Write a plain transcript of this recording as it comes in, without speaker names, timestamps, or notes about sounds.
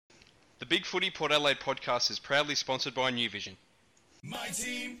The Big Footy Port Adelaide podcast is proudly sponsored by New Vision. My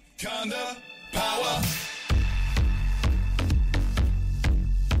team, Conda, power.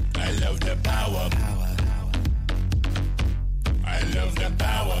 I love the power. I love the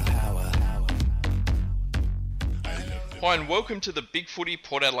power. Hi and welcome to the Big Footy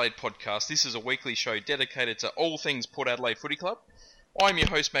Port Adelaide podcast. This is a weekly show dedicated to all things Port Adelaide Footy Club. I'm your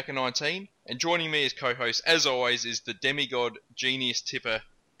host, Macca19, and joining me as co-host, as always, is the demigod genius tipper,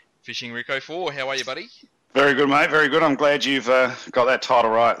 Fishing Rico 4. How are you, buddy? Very good, mate. Very good. I'm glad you've got that title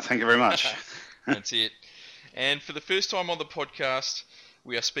right. Thank you very much. That's it. And for the first time on the podcast,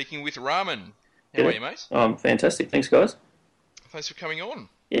 we are speaking with Raman. How are you, mate? Fantastic. Thanks, guys. Thanks for coming on.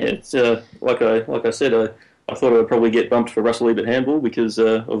 Yeah, it's like I said, I thought I'd probably get bumped for Russell Ebert handball because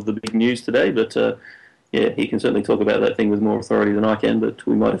of the big news today, but yeah, he can certainly talk about that thing with more authority than I can, but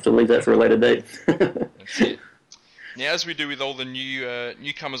we might have to leave that for a later date. That's it. Now, as we do with all the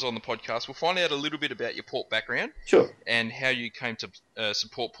newcomers on the podcast, we'll find out a little bit about your Port background. Sure. And how you came to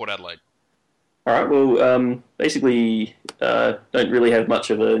support Port Adelaide. All right, well, basically, don't really have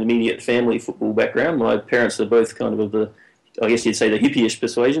much of an immediate family football background. My parents are both kind of the, I guess you'd say, the hippie-ish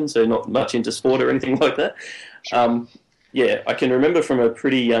persuasion, so not much into sport or anything like that. Sure. Yeah, I can remember from a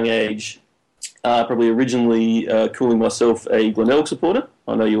pretty young age, probably originally calling myself a Glenelg supporter.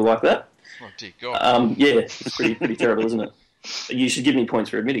 I know you'll like that. Oh, dear God. Yeah, it's pretty terrible, isn't it? You should give me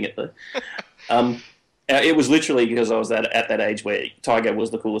points for admitting it, though. It was literally because I was at that age where tiger was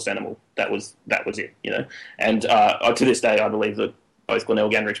the coolest animal. That was it, you know. And to this day, I believe that both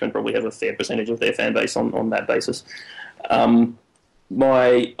Glenelg and Richmond probably have a fair percentage of their fan base on that basis.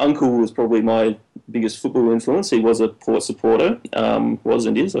 My uncle was probably my biggest football influence. He was a Port supporter, was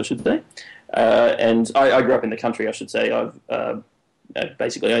and is, I should say. And I grew up in the country, I should say. I've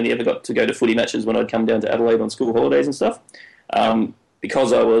basically only ever got to go to footy matches when I'd come down to Adelaide on school holidays and stuff.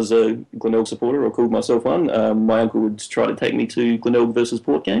 Because I was a Glenelg supporter, or called myself one, my uncle would try to take me to Glenelg versus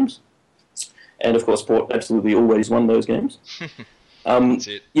Port games. And of course, Port absolutely always won those games. That's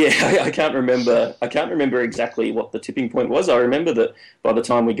it. Yeah, I can't remember exactly what the tipping point was. I remember that by the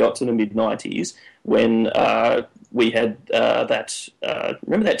time we got to the mid-90s, when we had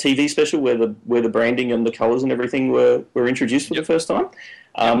remember that TV special where the branding and the colours and everything were introduced for the first time?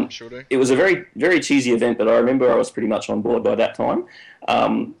 Sure do. It was a very, very cheesy event, but I remember I was pretty much on board by that time.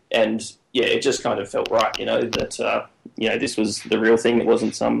 And yeah, it just kind of felt right, you know, that this was the real thing. It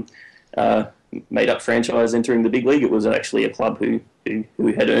wasn't some made-up franchise entering the big league. It was actually a club who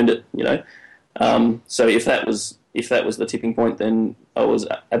had earned it, you know. So if that was the tipping point, then I was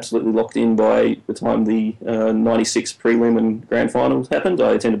absolutely locked in by the time the 96 prelim and grand finals happened.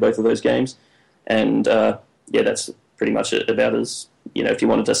 I attended both of those games, and that's pretty much about as, you know, if you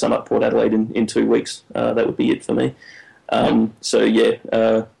wanted to sum up Port Adelaide in 2 weeks, that would be it for me. So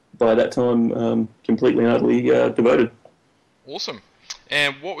yeah, by that time, completely and utterly devoted. Awesome.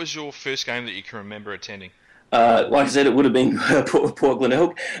 And what was your first game that you can remember attending? Like I said, it would have been Port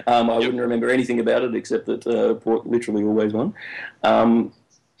Glenelg. I wouldn't remember anything about it except that Port literally always won. Since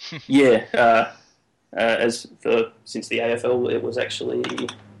the AFL, it was actually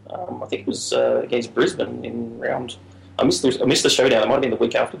I think it was against Brisbane in round. I missed the showdown. It might have been the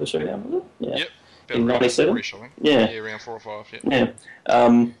week after the showdown, was it? Yeah. Yep. In 97. Yeah, around 4 or 5. Yeah.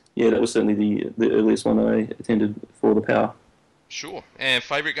 Yeah, that was certainly the earliest one I attended for the Power. Sure. And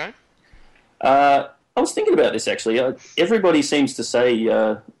favourite game? I was thinking about this, actually. Everybody seems to say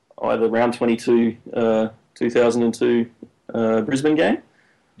either round 22, 2002 Brisbane game.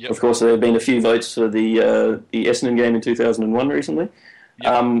 Yep. Of course, there have been a few votes for the Essendon game in 2001 recently.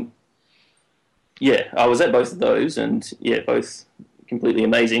 Yep. Yeah, I was at both of those, and yeah, both completely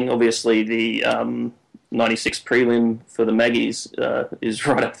amazing. Obviously, the 96 prelim for the Maggies is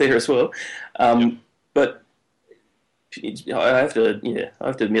right up there as well. But I have to admit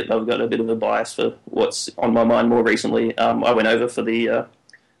that I've got a bit of a bias for what's on my mind more recently. I went over for the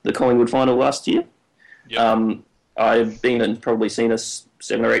Collingwood final last year. Yep. I've been and probably seen us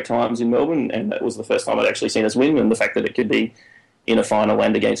 7 or 8 times in Melbourne, and that was the first time I'd actually seen us win. And the fact that it could be in a final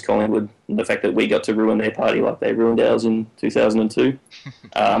and against Collingwood, and the fact that we got to ruin their party like they ruined ours in 2002.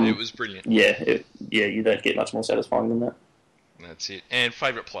 It was brilliant. Yeah, you don't get much more satisfying than that. That's it. And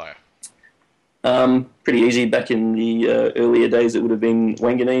favourite player? Pretty easy. Back in the earlier days, it would have been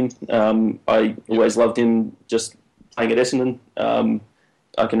Wanganeen. I always loved him just playing at Essendon.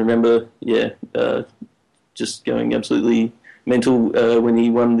 I can remember, just going absolutely mental when he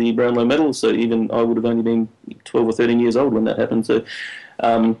won the Brownlow medal. So even I would have only been 12 or 13 years old when that happened. So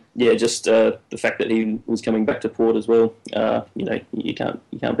the fact that he was coming back to Port as well, you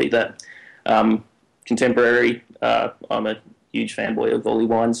can't beat that. Contemporary, I'm a huge fanboy of Ollie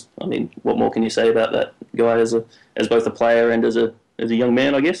Wines. I mean, what more can you say about that guy as both a player and as a young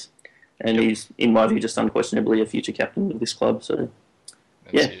man, I guess? And he's, in my view, just unquestionably a future captain of this club. So,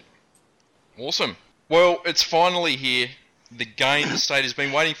 That's it. Awesome. Well, it's finally here. The game the state has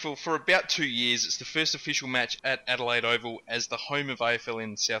been waiting for about 2 years. It's the first official match at Adelaide Oval as the home of AFL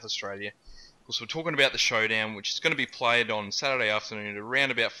in South Australia. Of course, we're talking about the showdown, which is going to be played on Saturday afternoon at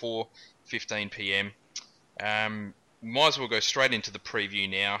around about 4:15 p.m. Might as well go straight into the preview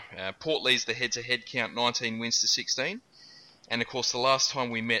now. Port leads the head-to-head count 19 wins to 16. And of course, the last time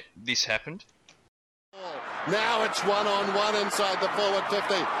we met, this happened. Now it's one-on-one inside the forward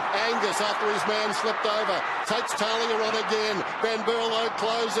 50. Angus, after his man slipped over, takes Talia on again. Van Berlo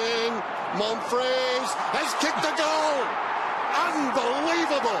closing. Monfries has kicked a goal.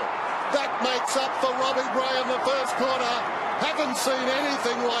 Unbelievable. That makes up for Robbie Gray in the first quarter. Haven't seen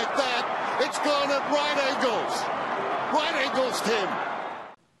anything like that. It's gone at right angles. Right angles, Tim.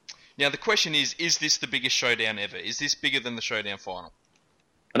 Now the question is this the biggest showdown ever? Is this bigger than the showdown final?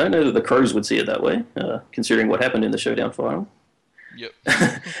 I don't know that the Crows would see it that way, considering what happened in the showdown final. Yep.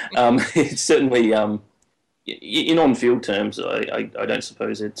 It's certainly, in on-field terms, I don't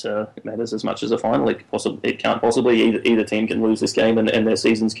suppose it matters as much as a final. It can't possibly. Either team can lose this game and their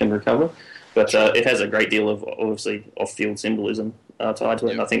seasons can recover. But it has a great deal of, obviously, off-field symbolism tied to it.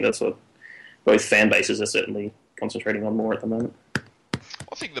 Yep. And I think that's what both fan bases are certainly concentrating on more at the moment.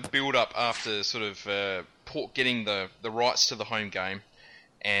 I think the build-up after sort of Port getting the rights to the home game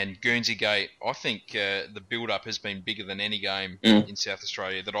and Guernsey Gate, I think the build-up has been bigger than any game in South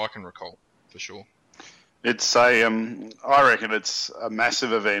Australia that I can recall, for sure. It's I reckon it's a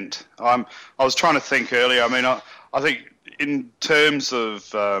massive event. I was trying to think earlier. I mean, I think in terms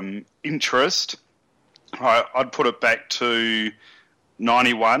of interest, I'd put it back to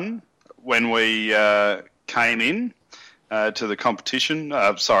 91 when we came in to the competition.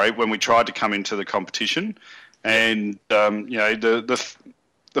 When we tried to come into the competition, and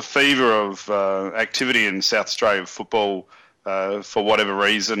the fever of activity in South Australian football, for whatever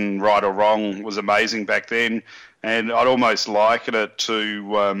reason, right or wrong, was amazing back then. And I'd almost liken it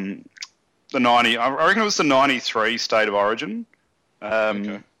to the 90. I reckon it was the 93 State of Origin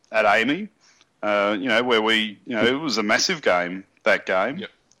at Amy. Where we, it was a massive game. That game,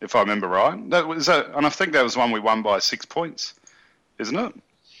 if I remember right. And I think that was one we won by 6 points, isn't it?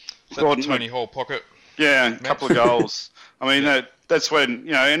 That Tony Hall pocket. Yeah, a couple of goals. I mean, that's when,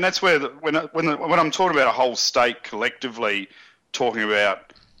 and that's where when I'm talking about a whole state collectively talking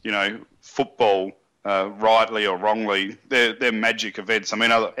about, football, rightly or wrongly, they're magic events. I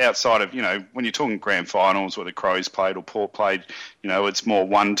mean, outside of, when you're talking grand finals where the Crows played or Port played, it's more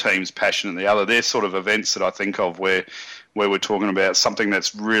one team's passion than the other. They're sort of events that I think of where we're talking about something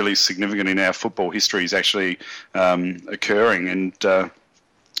that's really significant in our football history is actually occurring. And,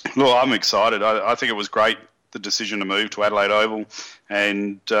 look, I'm excited. I think it was great, the decision to move to Adelaide Oval,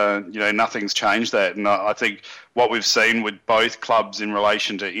 and nothing's changed that. And I think what we've seen with both clubs in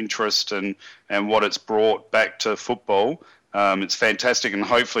relation to interest and what it's brought back to football, it's fantastic, and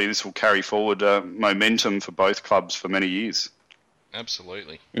hopefully this will carry forward momentum for both clubs for many years.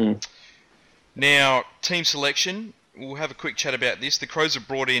 Absolutely. Now, team selection. We'll have a quick chat about this. The Crows have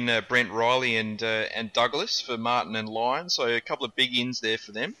brought in Brent Riley and Douglas for Martin and Lyon, so a couple of big ins there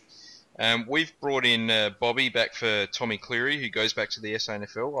for them. We've brought in Bobby back for Tommy Cleary, who goes back to the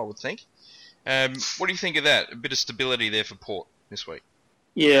SANFL, I would think. What do you think of that? A bit of stability there for Port this week.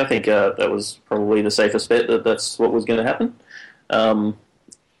 Yeah, I think that was probably the safest bet, that's what was going to happen.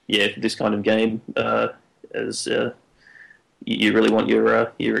 This kind of game, as you really want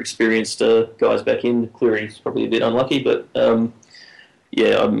your experienced guys back in. Cleary's probably a bit unlucky, but I'm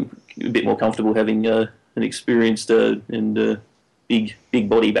a bit more comfortable having an experienced and big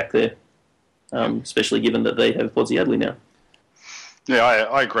body back there, especially given that they have Podsy Adley now. Yeah,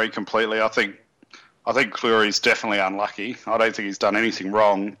 I agree completely. I think Cleary's definitely unlucky. I don't think he's done anything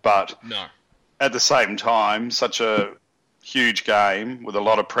wrong, but no. At the same time, such a huge game with a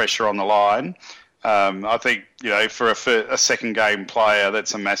lot of pressure on the line. I think, for a second game player,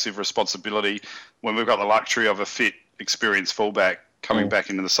 that's a massive responsibility when we've got the luxury of a fit, experienced fullback coming back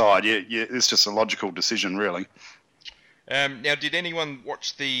into the side. It's just a logical decision, really. Now, did anyone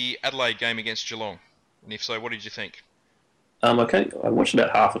watch the Adelaide game against Geelong? And if so, what did you think? I watched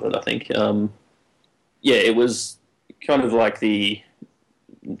about half of it, I think. It was kind of like the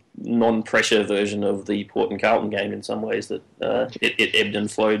non-pressure version of the Port and Carlton game in some ways, that it ebbed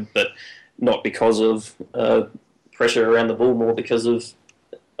and flowed, but not because of pressure around the ball, more because of,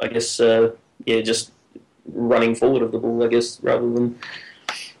 I guess, just running forward of the ball, I guess, rather than,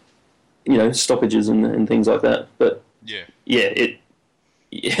 stoppages and things like that. But I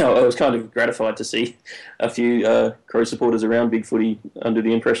was kind of gratified to see a few Crow supporters around Big Footy under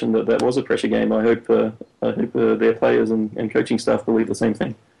the impression that that was a pressure game. I hope their players and coaching staff believe the same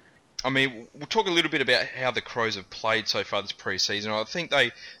thing. I mean, we'll talk a little bit about how the Crows have played so far this pre-season. I think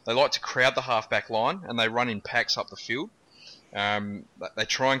they like to crowd the half-back line and they run in packs up the field. They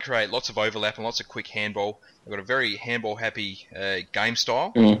try and create lots of overlap and lots of quick handball. They've got a very handball-happy game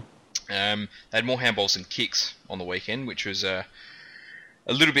style. They had more handballs than kicks on the weekend, which was a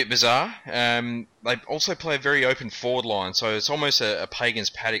little bit bizarre. They also play a very open forward line, so it's almost a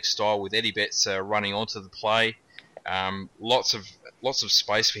Pagans Paddock style with Eddie Betts running onto the play. Lots of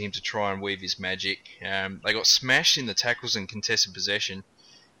space for him to try and weave his magic. They got smashed in the tackles and contested possession,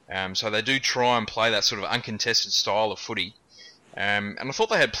 so they do try and play that sort of uncontested style of footy. And I thought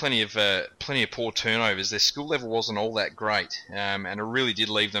they had plenty of poor turnovers. Their skill level wasn't all that great, and it really did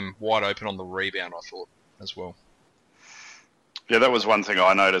leave them wide open on the rebound, I thought, as well. Yeah, that was one thing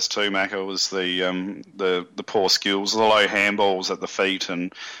I noticed too, Macca, was the poor skills, the low handballs at the feet,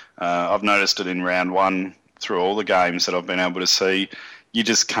 and I've noticed it in round one through all the games that I've been able to see. You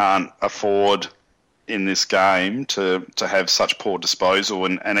just can't afford in this game to have such poor disposal,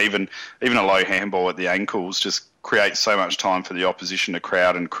 and even a low handball at the ankles just creates so much time for the opposition to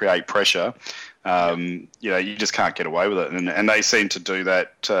crowd and create pressure. You just can't get away with it, and they seem to do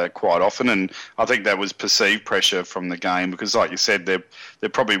that quite often. And I think that was perceived pressure from the game because, like you said, there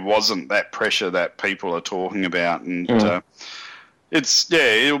probably wasn't that pressure that people are talking about, and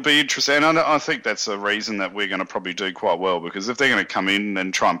it'll be interesting. And I think that's a reason that we're going to probably do quite well, because if they're going to come in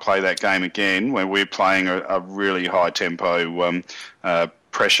and try and play that game again, where we're playing a really high tempo,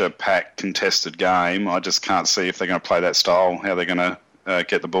 pressure packed contested game, I just can't see if they're going to play that style, how they're going to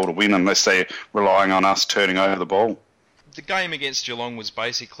get the ball to win, unless they're relying on us turning over the ball. The game against Geelong was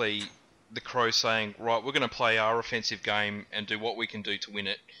basically the Crows saying, right, we're going to play our offensive game and do what we can do to win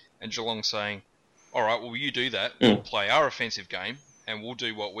it, and Geelong saying, all right, well, you do that, we'll play our offensive game and we'll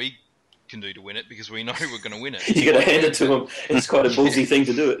do what we can do to win it because we know we're going to win it. You've got to hand it to them. It's quite a ballsy thing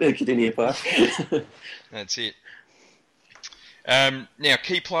to do at Kardinia Park. That's it. Now,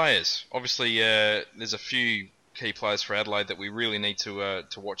 key players. Obviously, there's a few key players for Adelaide that we really need to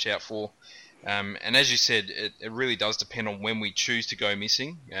watch out for. And as you said, it really does depend on when we choose to go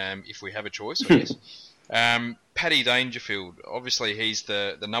missing, if we have a choice, I guess. Paddy Dangerfield, obviously he's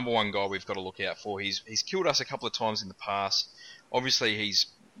the number one guy we've got to look out for. He's killed us a couple of times in the past. Obviously he's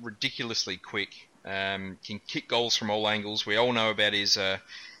ridiculously quick, can kick goals from all angles. We all know about his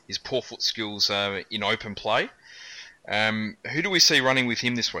poor foot skills in open play. Who do we see running with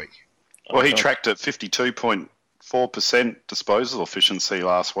him this week? Well, he tracked at 52.4% disposal efficiency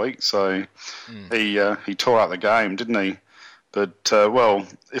last week, so he tore out the game, didn't he? But,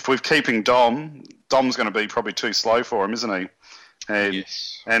 if we're keeping Dom's going to be probably too slow for him, isn't he? And,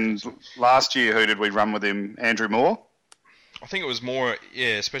 yes. And last year, who did we run with him? Andrew Moore? I think it was Moore,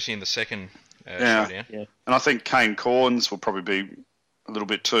 especially in the second showdown. Yeah. And I think Kane Corns will probably be a little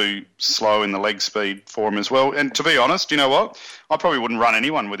bit too slow in the leg speed for him as well. And to be honest, you know what? I probably wouldn't run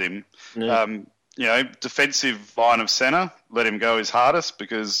anyone with him. Yeah. Defensive line of centre, let him go his hardest,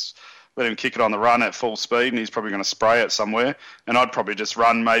 because let him kick it on the run at full speed and he's probably going to spray it somewhere. And I'd probably just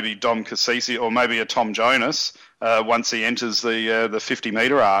run maybe Dom Cassisi or maybe a Tom Jonas once he enters the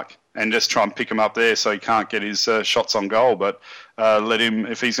 50-metre arc, and just try and pick him up there so he can't get his shots on goal. But let him,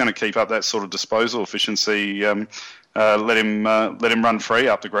 if he's going to keep up that sort of disposal efficiency, let him run free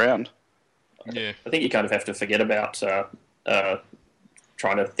up the ground. Yeah, I think you kind of have to forget about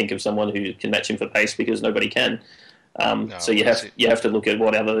trying to think of someone who can match him for pace, because nobody can. So you have to look at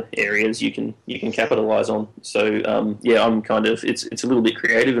what other areas you can capitalise on. So I'm kind of it's a little bit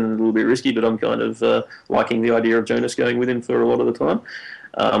creative and a little bit risky, but I'm kind of liking the idea of Jonas going with him for a lot of the time,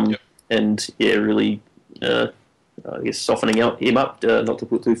 and really I guess softening him up, not to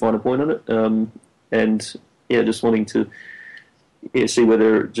put too fine a point on it, and just wanting to see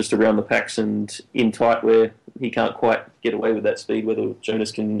whether just around the packs and in tight where he can't quite get away with that speed, whether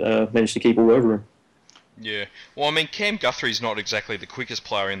Jonas can manage to keep all over him. Yeah, well, I mean, Cam Guthrie's not exactly the quickest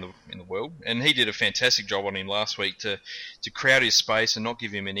player in the world, and he did a fantastic job on him last week to crowd his space and not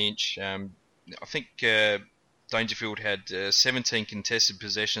give him an inch. I think Dangerfield had 17 contested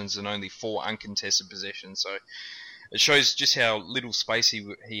possessions and only 4 uncontested possessions, so it shows just how little space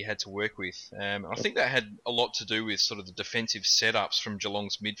he had to work with. I think that had a lot to do with sort of the defensive setups from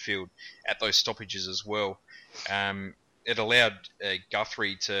Geelong's midfield at those stoppages as well. It allowed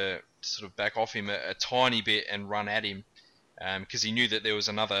Guthrie to sort of back off him a tiny bit and run at him, because he knew that there was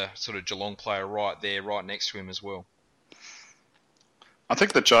another sort of Geelong player right next to him as well. I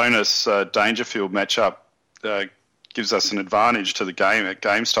think the Jonas Dangerfield matchup gives us an advantage to the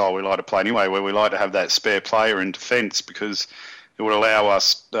game style we like to play anyway, where we like to have that spare player in defence, because it would allow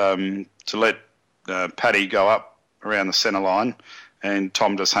us to let Paddy go up around the centre line and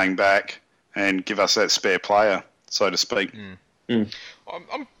Tom just hang back and give us that spare player, so to speak.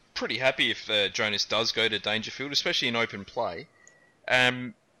 I'm pretty happy if Jonas does go to Dangerfield, especially in open play.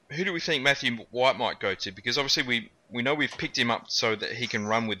 Who do we think Matthew White might go to? Because obviously we know we've picked him up so that he can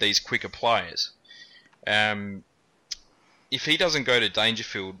run with these quicker players. If he doesn't go to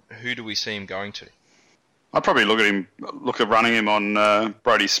Dangerfield, who do we see him going to? I'd probably look at running him on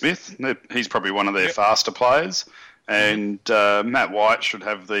Brodie Smith. He's probably one of their faster players, and Matt White should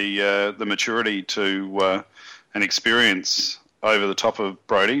have the maturity to and experience over the top of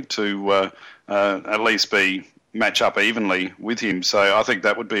Brodie to at least match up evenly with him. So I think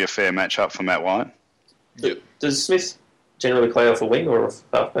that would be a fair match up for Matt White. Does Smith generally play off a wing or off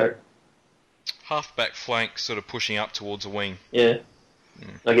halfback? Halfback flank, sort of pushing up towards a wing. Yeah,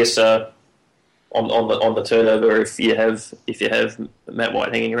 I guess on the turnover, if you have Matt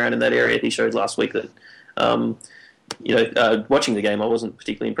White hanging around in that area, he showed last week that watching the game, I wasn't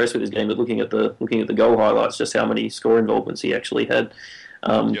particularly impressed with his game, but looking at the goal highlights, just how many score involvements he actually had.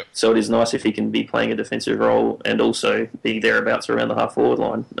 So it is nice if he can be playing a defensive role and also be thereabouts around the half forward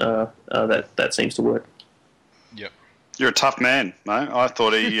line. That seems to work. Yep. You're a tough man, mate. I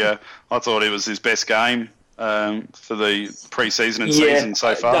thought it was his best game for the pre-season and season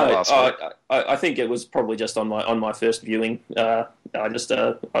so far last week. I think it was probably just on my first viewing. I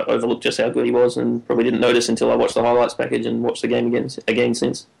overlooked just how good he was and probably didn't notice until I watched the highlights package and watched the game again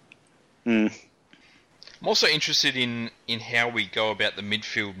since. I'm also interested in how we go about the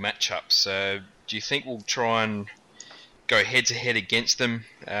midfield matchups. Do you think we'll try and go head-to-head against them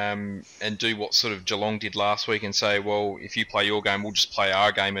and do what sort of Geelong did last week and say, well, if you play your game, we'll just play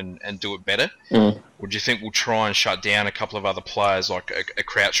our game and do it better? Or do you think we'll try and shut down a couple of other players like a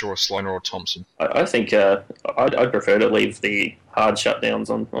Croucher or a Sloaner or a Thompson? I think I'd prefer to leave the hard shutdowns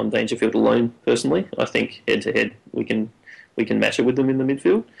on Dangerfield alone, personally. I think head-to-head we can match it with them in the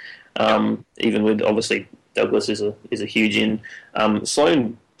midfield. Even with, obviously, Douglas is a huge in.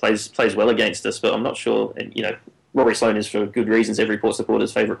 Sloan plays well against us, but I'm not sure, Rory Sloane is, for good reasons, every Port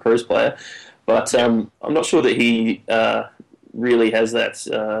supporter's favourite Crows player, but I'm not sure that he really has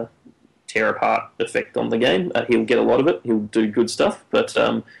that tear-apart effect on the game. He'll get a lot of it. He'll do good stuff, but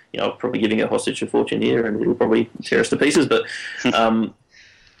probably giving a hostage of fortune here, and it'll probably tear us to pieces. But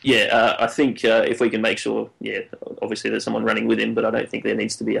I think if we can make sure, obviously there's someone running with him, but I don't think there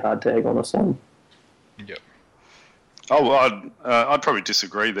needs to be a hard tag on us. Yep. Oh, well, I'd probably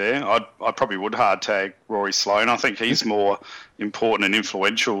disagree there. I probably would hard tag Rory Sloane. I think he's more important and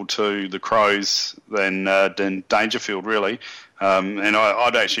influential to the Crows than Dangerfield, really. And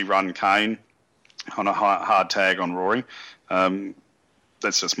I'd actually run Kane on a hard tag on Rory.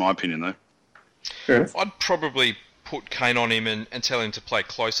 That's just my opinion, though. Sure. I'd probably put Kane on him and tell him to play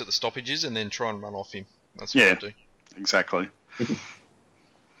close at the stoppages and then try and run off him. That's what I'd do. Exactly.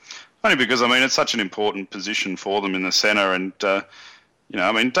 Only because, it's such an important position for them in the centre, and,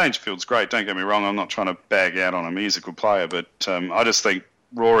 Dangerfield's great, don't get me wrong, I'm not trying to bag out on him, he's a good player, but I just think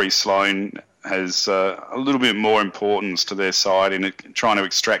Rory Sloane has a little bit more importance to their side in trying to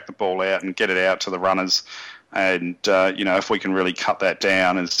extract the ball out and get it out to the runners, and, if we can really cut that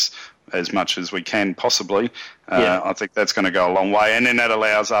down as much as we can possibly, I think that's going to go a long way, and then that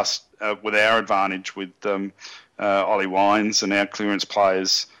allows us, with our advantage with Ollie Wines and our clearance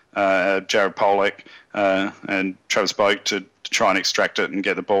players, Jared Pollock and Travis Boak to try and extract it and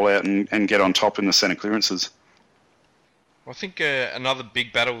get the ball out and get on top in the centre clearances. I think another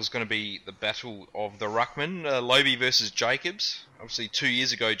big battle is going to be the battle of the ruckman, Lobie versus Jacobs. Obviously 2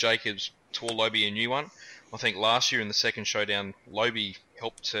 years ago Jacobs tore Lobie a new one. I think last year in the second showdown Lobie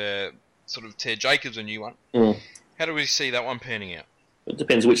helped sort of tear Jacobs a new one. How do we see that one panning out? It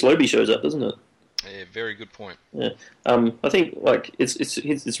depends which Lobie shows up, doesn't it? Yeah, very good point. Yeah, I think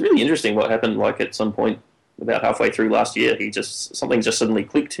it's really interesting what happened. At some point, about halfway through last year, something just suddenly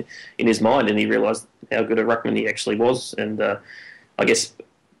clicked in his mind, and he realised how good a ruckman he actually was, and I guess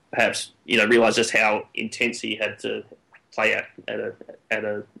perhaps realised just how intense he had to play at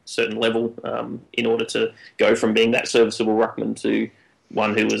a certain level in order to go from being that serviceable ruckman to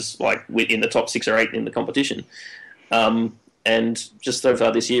one who was in the top 6 or 8 in the competition. And just so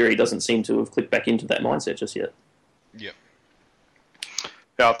far this year, he doesn't seem to have clicked back into that mindset just yet. Yep.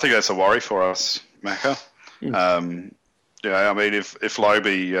 Yeah, I think that's a worry for us, Macca. If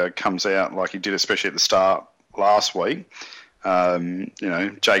Lobie comes out like he did, especially at the start last week,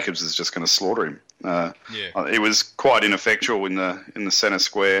 Jacobs is just going to slaughter him. It was quite ineffectual in the centre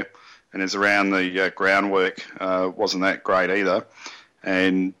square and his around the groundwork wasn't that great either.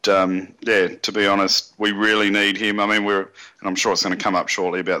 And to be honest, we really need him. I mean, and I'm sure it's going to come up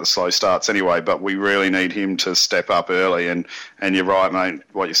shortly about the slow starts anyway, but we really need him to step up early. And you're right, mate,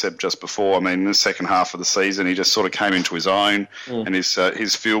 what you said just before. I mean, in the second half of the season, he just sort of came into his own, and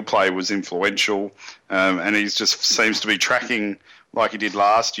his field play was influential, and he just seems to be tracking like he did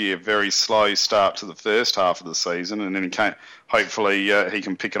last year, very slow start to the first half of the season, and then hopefully he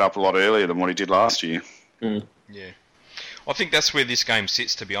can pick it up a lot earlier than what he did last year. Yeah. I think that's where this game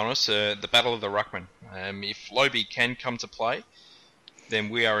sits, to be honest, the battle of the ruckman. If Lobie can come to play, then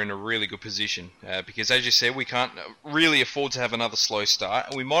we are in a really good position. Because, as you said, we can't really afford to have another slow start.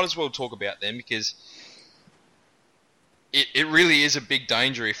 And we might as well talk about them because it really is a big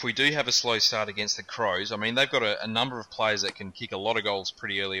danger if we do have a slow start against the Crows. I mean, they've got a number of players that can kick a lot of goals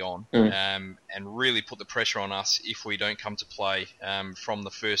pretty early on and really put the pressure on us if we don't come to play from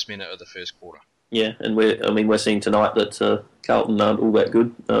the first minute of the first quarter. Yeah, and we're seeing tonight that Carlton aren't all that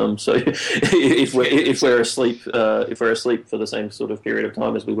good. So if we're asleep for the same sort of period of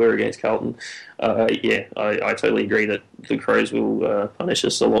time as we were against Carlton, I totally agree that the Crows will punish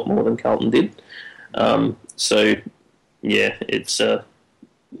us a lot more than Carlton did. So yeah, it's we're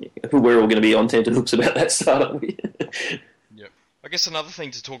all going to be on tented hooks about that start, aren't we? Yep. I guess another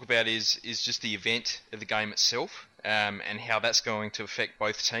thing to talk about is just the event of the game itself, and how that's going to affect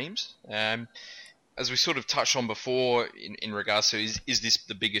both teams. As we sort of touched on before in regards to is this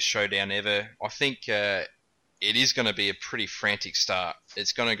the biggest showdown ever, I think it is going to be a pretty frantic start.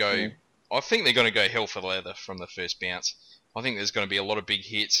 It's going to go... I think they're going to go hell for leather from the first bounce. I think there's going to be a lot of big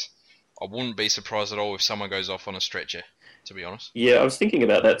hits. I wouldn't be surprised at all if someone goes off on a stretcher, to be honest. Yeah, I was thinking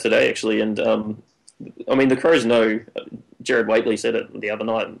about that today, actually, and I mean, the Crows know, Jared Waitley said it the other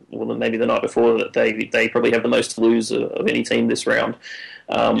night, well, maybe the night before, that they probably have the most to lose of any team this round.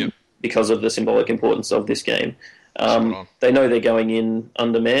 Because of the symbolic importance of this game. They know they're going in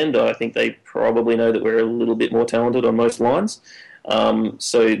undermanned. I think they probably know that we're a little bit more talented on most lines.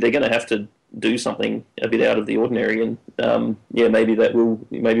 So they're going to have to do something a bit out of the ordinary, and maybe that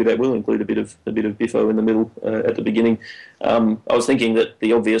will include a bit of biffo in the middle at the beginning. I was thinking that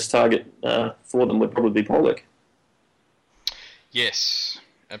the obvious target for them would probably be Pollock. Yes.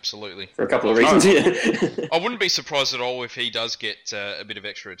 Absolutely. For a couple of reasons, I wouldn't be surprised at all if he does get a bit of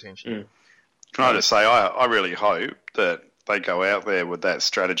extra attention. Can I just say, I really hope that they go out there with that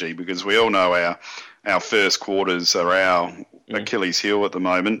strategy, because we all know our first quarters are our Achilles heel at the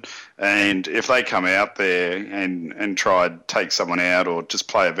moment, and if they come out there and try to take someone out or just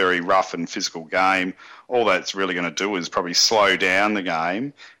play a very rough and physical game, all that's really going to do is probably slow down the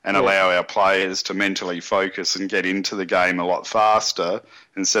game and allow our players to mentally focus and get into the game a lot faster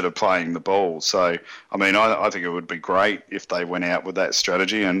instead of playing the ball. So, I mean, I think it would be great if they went out with that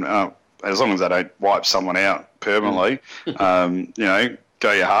strategy, and as long as they don't wipe someone out permanently,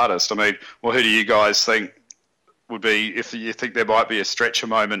 go your hardest. I mean, well, who do you guys think would be, if you think there might be a stretcher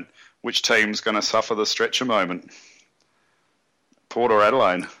moment, which team's going to suffer the stretcher moment? Port or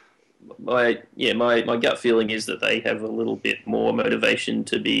Adelaide? My gut feeling is that they have a little bit more motivation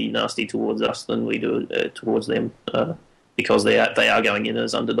to be nasty towards us than we do towards them, because they are going in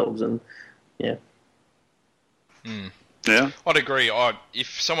as underdogs, and yeah. Yeah, I'd agree.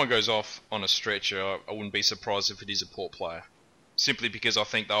 If someone goes off on a stretcher, I wouldn't be surprised if it is a Port player, simply because I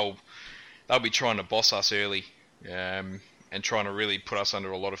think they'll be trying to boss us early, and trying to really put us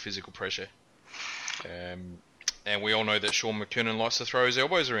under a lot of physical pressure. And we all know that Sean McKernan likes to throw his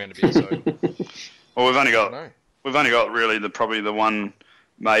elbows around a bit. So, well, we've only got really probably the one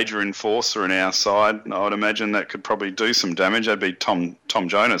major enforcer in our side. I would imagine that could probably do some damage. That'd be Tom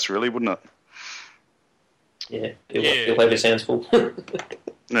Jonas, really, wouldn't it? Yeah, he'll have his hands full.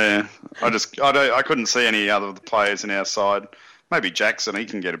 Yeah, I couldn't see any other players in our side. Maybe Jackson, he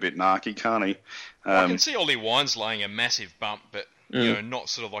can get a bit narky, can't he? I can see Ollie Wines laying a massive bump, but not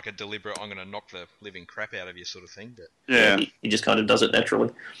sort of like a deliberate, I'm going to knock the living crap out of you sort of thing. But yeah, he just kind of does it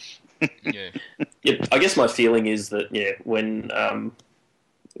naturally. Yeah. I guess my feeling is that when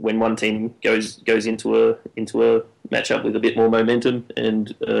one team goes into a matchup with a bit more momentum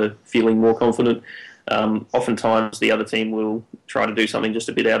and feeling more confident, oftentimes the other team will try to do something just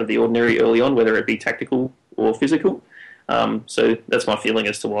a bit out of the ordinary early on, whether it be tactical or physical. So that's my feeling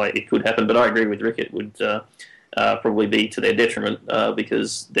as to why it could happen. But I agree with Rick, it would probably be to their detriment,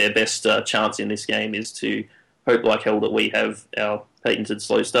 because their best chance in this game is to hope like hell that we have our patented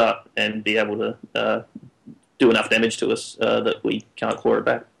slow start and be able to do enough damage to us that we can't claw it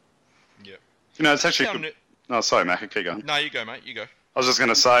back. Yeah. It's actually... sorry, Mac, keep going. No, you go, mate. You go. I was just going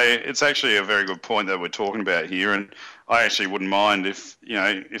to say, it's actually a very good point that we're talking about here, and I actually wouldn't mind if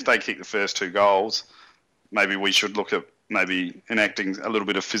they kick the first 2 goals, maybe we should look at maybe enacting a little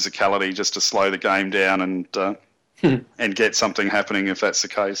bit of physicality just to slow the game down and get something happening if that's the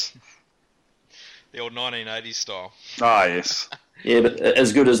case. The old 1980s style. Ah, yes. Yeah, but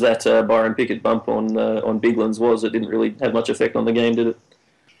as good as that Byron Pickett bump on Biglands was, it didn't really have much effect on the game, did it?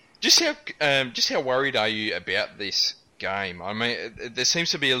 Just how worried are you about this game? I mean, there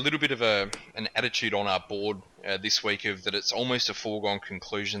seems to be a little bit of an attitude on our board this week of that it's almost a foregone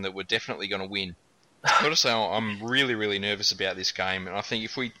conclusion that we're definitely going to win. I've got to say, I'm really, really nervous about this game, and I think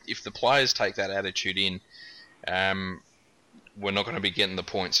if the players take that attitude in, we're not going to be getting the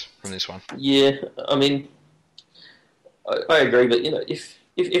points from this one. Yeah, I mean, I agree, but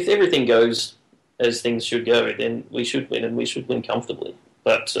if everything goes as things should go, then we should win, and we should win comfortably.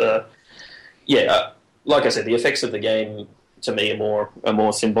 But like I said, the effects of the game to me are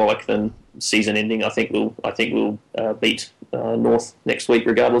more symbolic than season ending. I think we'll beat North next week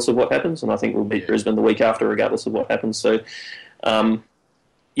regardless of what happens, and I think we'll beat Brisbane the week after regardless of what happens. So,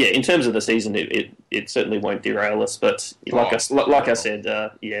 in terms of the season, it certainly won't derail us. But I said,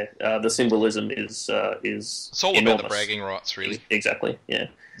 the symbolism is it's all enormous. about the bragging rights, really. Exactly. Yeah.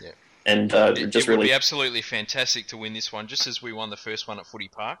 Yeah. And it would be absolutely fantastic to win this one, just as we won the first one at Footy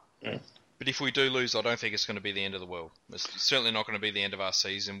Park. Yeah. But if we do lose, I don't think it's going to be the end of the world. It's certainly not going to be the end of our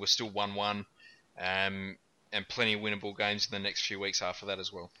season. We're still 1-1, and plenty of winnable games in the next few weeks after that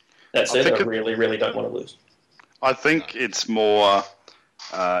as well. That said, I really, really don't want to lose. I think it's more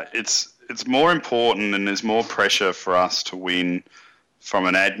it's more important, and there's more pressure for us to win from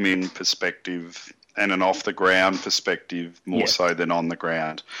an admin perspective and an off-the-ground perspective more so than on the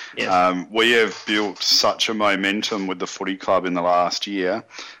ground. Yes. We have built such a momentum with the footy club in the last year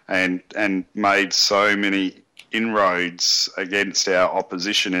and made so many inroads against our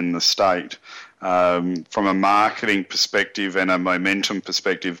opposition in the state. From a marketing perspective and a momentum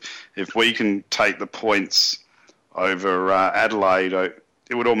perspective, if we can take the points over Adelaide,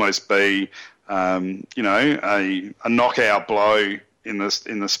 it would almost be a knockout blow in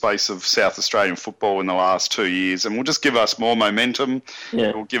the space of South Australian football in the last 2 years, and will just give us more momentum. Yeah.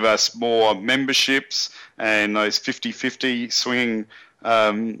 It will give us more memberships, and those 50-50 swinging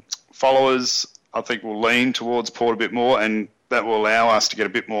followers, I think, will lean towards Port a bit more, and that will allow us to get a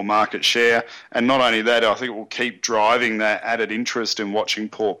bit more market share. And not only that, I think it will keep driving that added interest in watching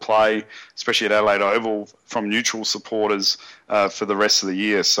Port play, especially at Adelaide Oval, from neutral supporters for the rest of the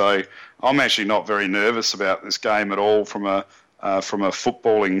year. So I'm actually not very nervous about this game at all from a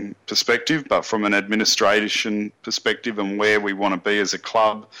footballing perspective, but from an administration perspective and where we want to be as a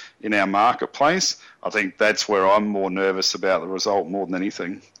club in our marketplace, I think that's where I'm more nervous about the result more than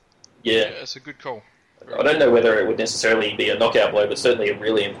anything. Yeah, that's a good call. I don't know whether it would necessarily be a knockout blow, but certainly a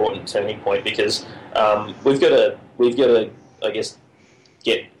really important turning point, because we've got to, I guess,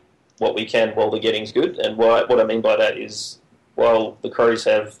 get what we can while the getting's good. And what I mean by that is, while the Crows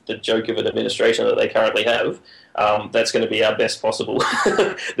have the joke of an administration that they currently have, that's going to be our best possible,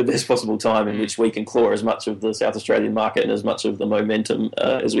 the best possible time in which we can claw as much of the South Australian market and as much of the momentum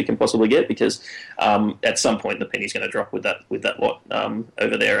as we can possibly get. Because at some point the penny's going to drop with that lot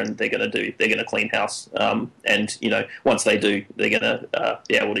over there, and they're going to clean house. And once they do, they're going to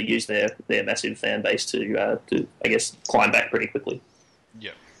be able to use their massive fan base to I guess climb back pretty quickly.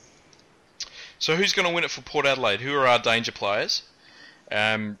 Yeah. So who's going to win it for Port Adelaide? Who are our danger players?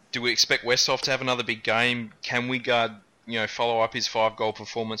 Do we expect Westhoff to have another big game? Can Wingard, follow up his 5-goal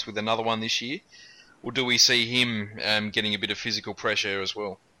performance with another one this year? Or do we see him getting a bit of physical pressure as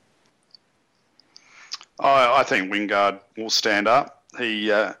well? I think Wingard will stand up. He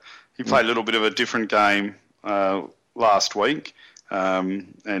played a little bit of a different game last week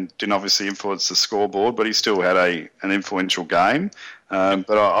and didn't obviously influence the scoreboard, but he still had an influential game.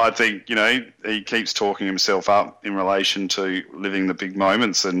 But I think, he keeps talking himself up in relation to living the big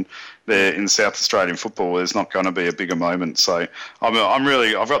moments, and there in South Australian football, there's not going to be a bigger moment. So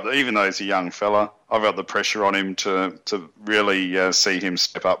even though he's a young fella, I've got the pressure on him to really see him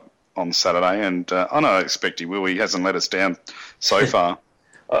step up on Saturday, and I expect he will. He hasn't let us down so far.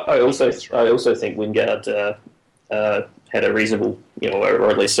 I also think Wingard had a reasonable, or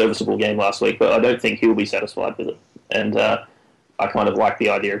at least serviceable game last week, but I don't think he'll be satisfied with it. And I kind of like the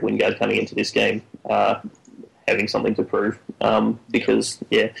idea of Wingard coming into this game having something to prove, because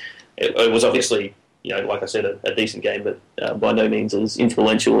it was obviously, like I said, a decent game, but by no means as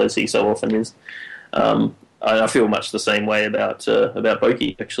influential as he so often is. I feel much the same way about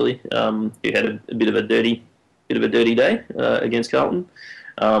Boki, actually, who had a bit of a dirty day against Carlton,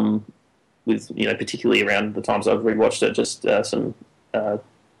 with particularly around the times I've rewatched it, just some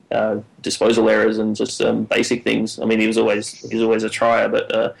disposal errors and just basic things. I mean, he was always a trier,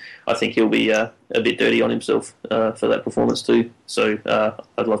 but I think he'll be a bit dirty on himself for that performance too. So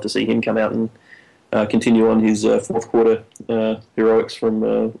I'd love to see him come out and continue on his fourth quarter heroics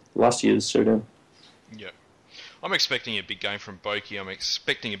from last year's showdown. Yeah. I'm expecting a big game from Boki. I'm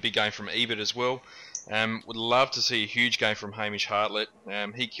expecting a big game from Ebert as well. Would love to see a huge game from Hamish Hartlett.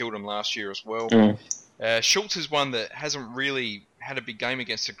 He killed him last year as well. Schultz is one that hasn't really had a big game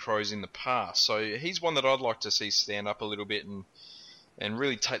against the Crows in the past, so he's one that I'd like to see stand up a little bit and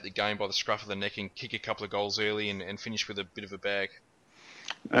really take the game by the scruff of the neck and kick a couple of goals early and finish with a bit of a bag.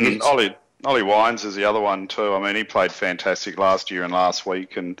 And Ollie Wines is the other one too. I mean, he played fantastic last year and last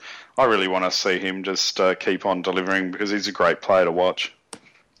week, and I really want to see him just keep on delivering because he's a great player to watch.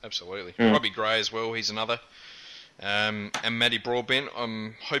 Absolutely. Robbie Gray as well, he's another. And Matty Broadbent,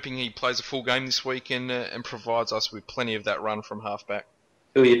 I'm hoping he plays a full game this week and provides us with plenty of that run from halfback.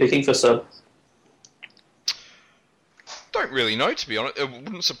 Who are you picking for sub? Don't really know, to be honest. It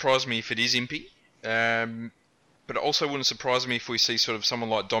wouldn't surprise me if it is Impey. But it also wouldn't surprise me if we see sort of someone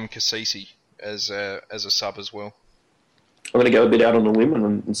like Dom Cassisi as a sub as well. I'm going to go a bit out on a limb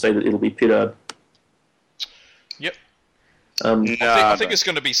and say that it'll be Pittard. Yep. I think it's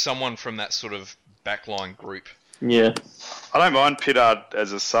going to be someone from that sort of backline group. Yeah. I don't mind Pittard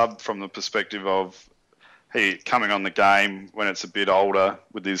as a sub from the perspective of he coming on the game when it's a bit older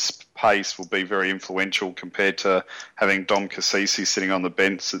with his pace will be very influential compared to having Dom Cassisi sitting on the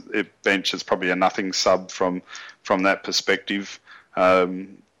bench. It's probably a nothing sub from that perspective.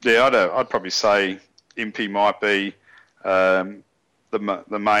 I'd probably say Impey might be the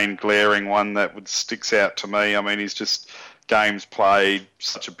main glaring one that would sticks out to me. I mean, he's just games played,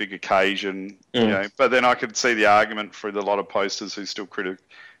 such a big occasion, you know. But then I could see the argument for the lot of posters who still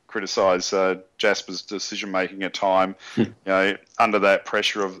criticise Jasper's decision making at time. You know, under that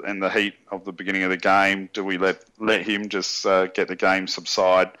pressure and the heat of the beginning of the game, do we let him just get the game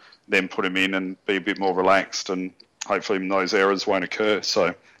subside, then put him in and be a bit more relaxed, and hopefully those errors won't occur.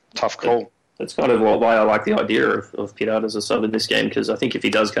 So tough call. That's kind of why I like the idea of Pittard as a sub in this game, because I think if he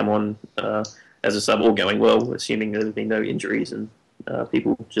does come on as a sub, all going well, assuming there have been no injuries and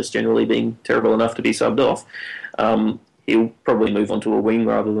people just generally being terrible enough to be subbed off, he'll probably move onto a wing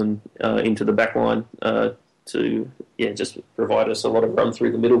rather than into the back line to just provide us a lot of run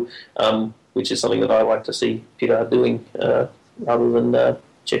through the middle, which is something that I like to see Pittard doing rather than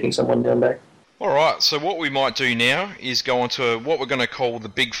checking someone down back. All right, so what we might do now is go on to what we're going to call the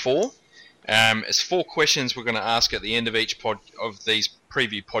Big Four. It's 4 questions we're going to ask at the end of each of these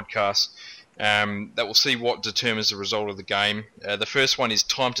preview podcasts that will see what determines the result of the game. The first one is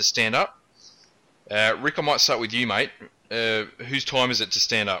time to stand up. Rick, I might start with you, mate. Whose time is it to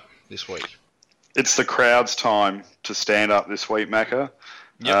stand up this week? It's the crowd's time to stand up this week, Macca.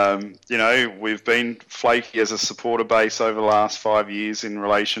 Yep. You know, we've been flaky as a supporter base over the last 5 years in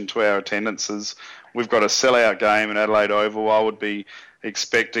relation to our attendances. We've got a sellout game at Adelaide Oval. I would be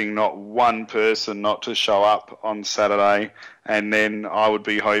expecting not one person not to show up on Saturday, and then I would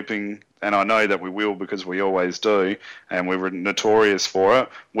be hoping, and I know that we will because we always do, and we're notorious for it,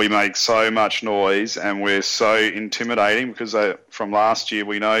 we make so much noise and we're so intimidating because from last year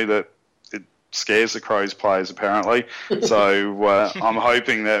we know that it scares the Crows players apparently. So I'm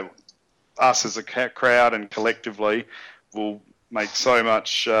hoping that us as a crowd and collectively will make so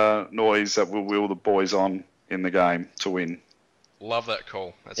much noise that we'll wheel the boys on in the game to win. Love that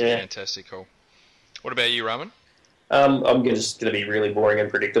call. That's a fantastic call. What about you, Raman? I'm just going to be really boring and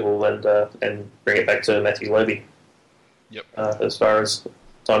predictable and bring it back to Matthew Lobey. Yep. As far as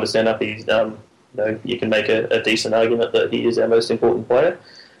time to stand up, he's you can make a decent argument that he is our most important player,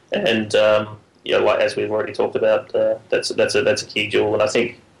 and like as we've already talked about, that's a key jewel, and I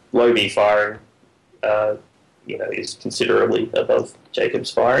think Lobey firing, is considerably above Jacobs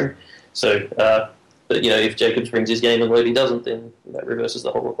firing. So. But, if Jacobs brings his game and Lobey doesn't, then that reverses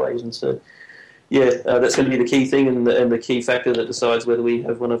the whole equation. So, that's going to be the key thing and the key factor that decides whether we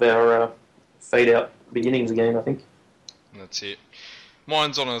have one of our fade-out beginnings again, I think. That's it.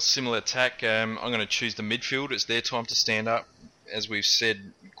 Mine's on a similar tack. I'm going to choose the midfield. It's their time to stand up. As we've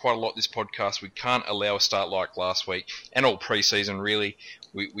said quite a lot this podcast, we can't allow a start like last week, and all pre-season, really.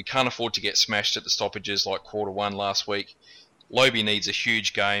 We can't afford to get smashed at the stoppages like quarter 1 last week. Lobey needs a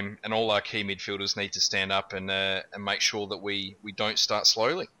huge game, and all our key midfielders need to stand up and make sure that we don't start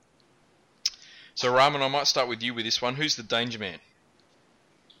slowly. So, Raman, I might start with you with this one. Who's the danger man?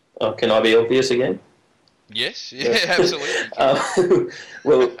 Can I be obvious again? Yes, absolutely.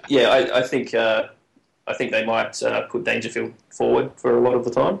 I think they might put Dangerfield forward for a lot of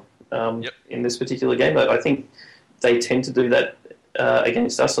the time in this particular game. I think they tend to do that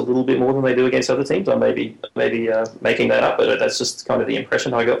against us a little bit more than they do against other teams. I may be making that up, but that's just kind of the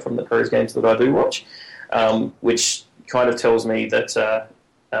impression I got from the Crows games that I do watch, which kind of tells me that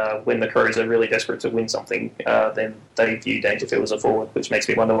when the Crows are really desperate to win something, then they view Dangerfield as a forward, which makes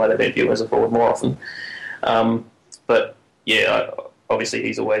me wonder why they don't view him as a forward more often. But yeah, obviously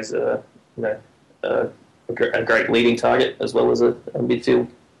he's always a great leading target as well as a midfield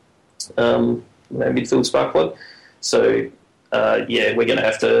midfield spark plug. So we're going to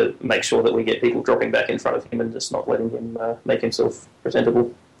have to make sure that we get people dropping back in front of him and just not letting him make himself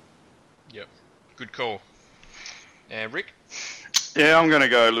presentable. Yep, good call. Rick? Yeah, I'm going to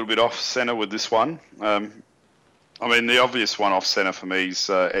go a little bit off centre with this one. The obvious one off centre for me is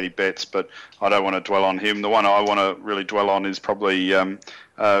Eddie Betts, but I don't want to dwell on him. The one I want to really dwell on is probably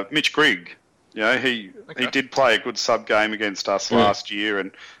Mitch Grigg. You know, he did play a good sub game against us last year,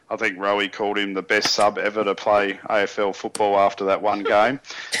 and I think Rowie called him the best sub ever to play AFL football after that one game.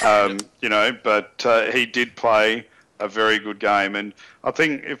 But he did play a very good game, and I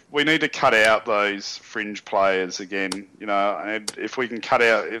think if we need to cut out those fringe players again, and if we can cut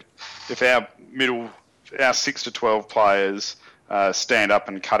out if our 6 to 12 players stand up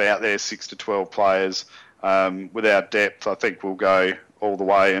and cut out their 6 to 12 players with our depth, I think we'll go all the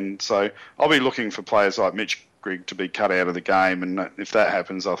way. And so I'll be looking for players like Mitch Grigg to be cut out of the game, and if that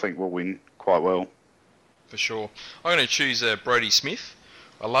happens, I think we'll win quite well. For sure. I'm going to choose Brodie Smith.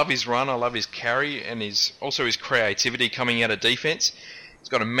 I love his run, I love his carry, and his creativity coming out of defence. He's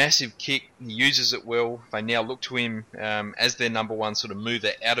got a massive kick, he uses it well. They now look to him as their number one sort of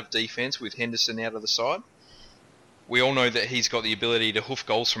mover out of defence with Henderson out of the side. We all know that he's got the ability to hoof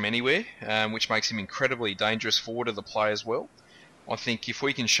goals from anywhere, which makes him incredibly dangerous forward of the play as well. I think if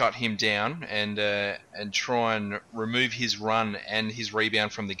we can shut him down and try and remove his run and his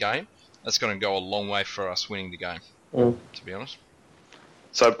rebound from the game, that's going to go a long way for us winning the game, to be honest.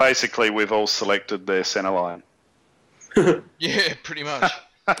 So basically we've all selected their centre line. Yeah, pretty much.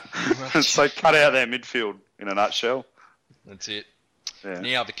 So cut out their midfield in a nutshell. That's it. Yeah.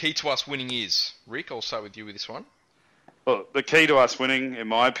 Now, the key to us winning is, Rick, I'll start with you with this one. Well, the key to us winning, in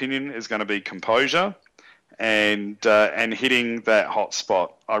my opinion, is going to be composure and hitting that hot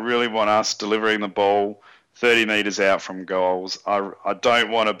spot. I really want us delivering the ball 30 metres out from goals. I don't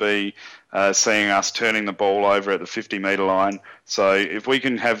want to be seeing us turning the ball over at the 50-metre line. So if we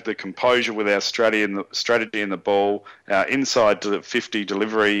can have the composure with our strategy in the ball, our inside to 50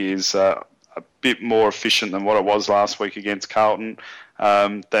 delivery is a bit more efficient than what it was last week against Carlton.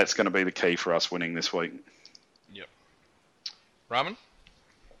 That's going to be the key for us winning this week. Yep. Raman?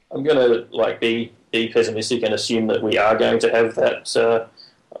 I'm going to be pessimistic and assume that we are going to have that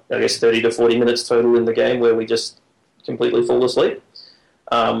 30 to 40 minutes total in the game where we just completely fall asleep.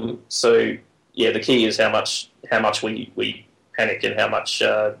 The key is how much we panic and how much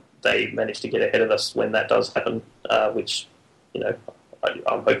they manage to get ahead of us when that does happen, which,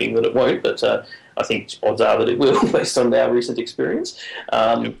 I'm hoping that it won't, but I think odds are that it will based on our recent experience.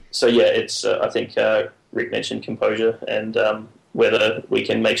 It's I think Rick mentioned composure and whether we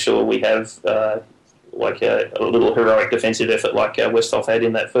can make sure we have a little heroic defensive effort like Westhoff had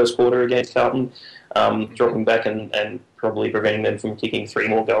in that first quarter against Carlton, dropping back and probably preventing them from kicking 3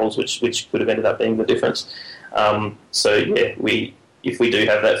 more goals, which could have ended up being the difference. If we do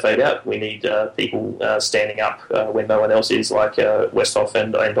have that fade out, we need people standing up when no one else is, like Westhoff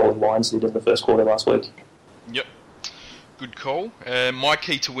and Ollie Wines did in the first quarter last week. Yep. Good call. My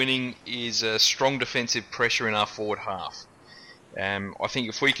key to winning is strong defensive pressure in our forward half. I think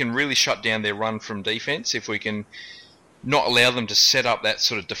if we can really shut down their run from defence, if we can not allow them to set up that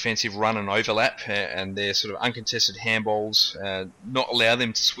sort of defensive run and overlap and their sort of uncontested handballs, not allow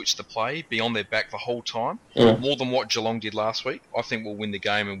them to switch the play, be on their back the whole time, more than what Geelong did last week, I think we'll win the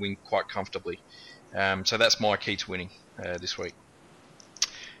game and win quite comfortably. So that's my key to winning this week.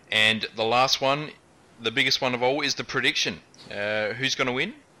 And the last one, the biggest one of all, is the prediction. Who's going to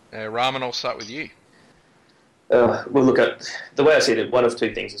win? Raman, I'll start with you. Look, the way I see it, one of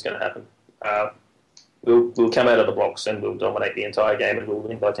 2 things is going to happen. We'll come out of the blocks and we'll dominate the entire game and we'll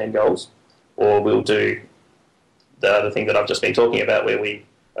win by 10 goals. Or we'll do the other thing that I've just been talking about, where we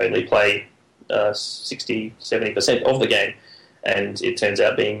only play 60, 70% of the game and it turns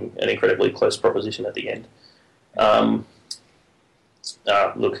out being an incredibly close proposition at the end. I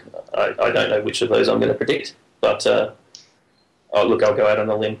don't know which of those I'm going to predict, but I'll go out on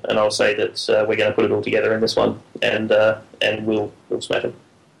a limb and I'll say that we're going to put it all together in this one and we'll smash them.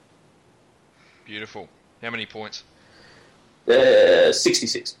 Beautiful. How many points?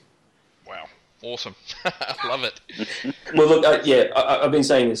 66. Wow. Awesome. I love it. Well, look, I've been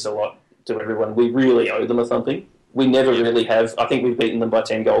saying this a lot to everyone. We really owe them a thumping. we never really have. I think we've beaten them by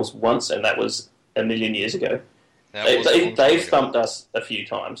 10 goals once, and that was a million years ago. They've thumped us a few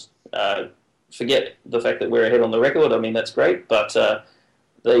times. Forget the fact that we're ahead on the record. I mean, that's great, but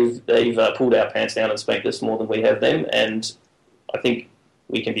they've pulled our pants down and spanked us more than we have them, and I think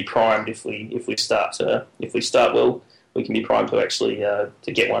we can be primed if we start well. We can be primed to actually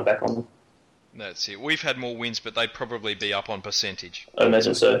to get one back on them. That's it. We've had more wins, but they'd probably be up on percentage. I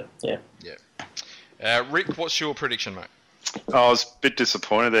imagine so. Yeah. Yeah. Rick, what's your prediction, mate? I was a bit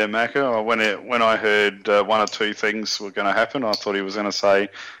disappointed there, Macca. When I heard one or two things were going to happen, I thought he was going to say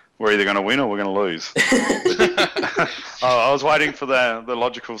we're either going to win or we're going to lose. I was waiting for the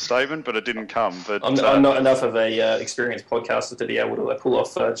logical statement, but it didn't come. But I'm not enough of a experienced podcaster to be able to pull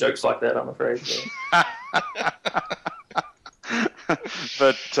off jokes like that, I'm afraid.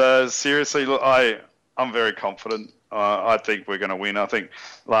 But seriously, look, I'm very confident. I think we're going to win. I think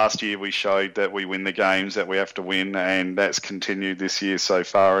last year we showed that we win the games that we have to win, and that's continued this year so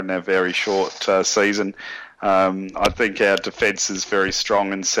far in our very short season. I think our defence is very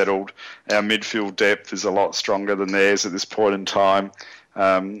strong and settled. Our midfield depth is a lot stronger than theirs at this point in time.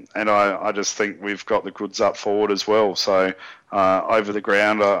 And I just think we've got the goods up forward as well. So over the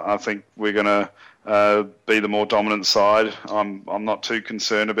ground, I think we're going to be the more dominant side. I'm not too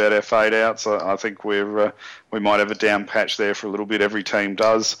concerned about our fade outs. I think we might have a down patch there for a little bit. Every team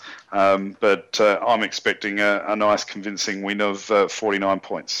does, but I'm expecting a nice convincing win of 49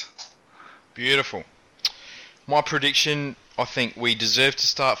 points. Beautiful. My prediction: I think we deserve to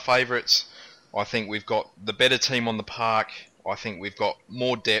start favourites. I think we've got the better team on the park. I think we've got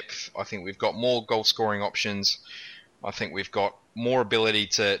more depth. I think we've got more goal scoring options. I think we've got more ability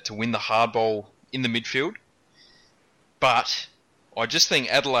to win the hardball in the midfield. But I just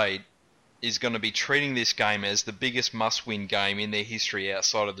think Adelaide is going to be treating this game as the biggest must-win game in their history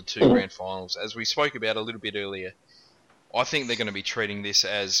outside of the two grand finals. As we spoke about a little bit earlier, I think they're going to be treating this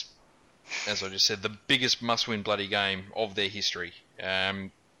as I just said, the biggest must-win bloody game of their history.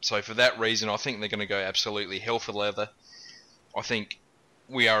 So for that reason, I think they're going to go absolutely hell for leather. I think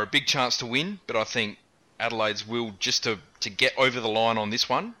we are a big chance to win, but I think Adelaide's will just to get over the line on this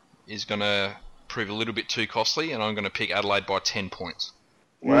one is going to prove a little bit too costly, and I'm going to pick Adelaide by 10 points.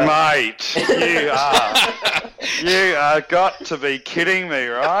 Wow. Mate, you are got to be kidding me,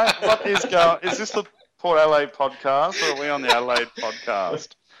 right? What is going? Is this the Port Adelaide podcast, or are we on the Adelaide podcast?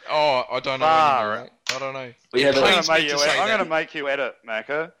 Oh, I don't know anymore. I don't know. I'm going to make you edit,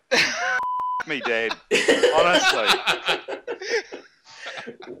 Macca. Me dead. Honestly.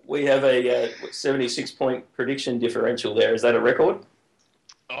 We have a 76-point prediction differential there. Is that a record?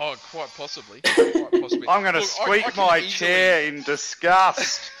 Oh, quite possibly. I'm going to squeak my chair in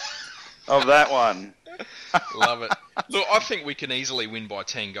disgust of that one. Love it. Look, I think we can easily win by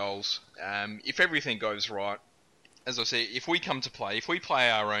 10 goals. If everything goes right, as I said, if we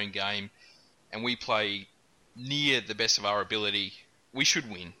play our own game and we play near the best of our ability, we should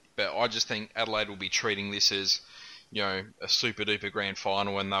win. But I just think Adelaide will be treating this as, a super duper grand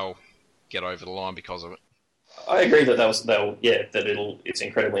final, and they'll get over the line because of it. I agree that it's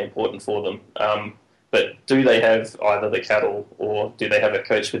incredibly important for them. But do they have either the cattle, or do they have a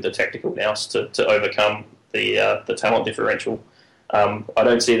coach with the tactical nous to overcome the talent differential? I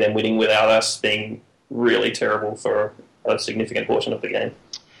don't see them winning without us being really terrible for a significant portion of the game.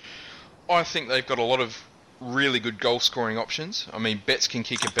 I think they've got a lot of really good goal scoring options. I mean, Betts can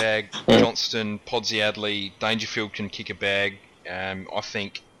kick a bag, Johnston, Podsiadly, Dangerfield can kick a bag. I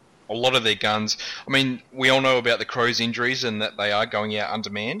think a lot of their guns, I mean, we all know about the Crows injuries and that they are going out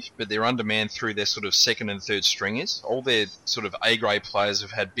undermanned, but they're undermanned through their sort of second and third stringers. All their sort of A-grade players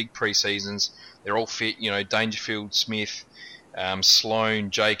have had big pre-seasons. They're all fit, Dangerfield, Smith, Sloane,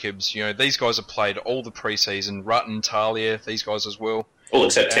 Jacobs, these guys have played all the pre-season. Rutten, Talia, these guys as well. All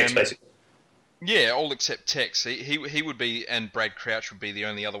except Tex, basically. Yeah, all except Tex. He would be, and Brad Crouch would be the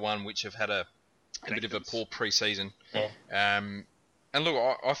only other one which have had a bit of a poor pre-season. Yeah. And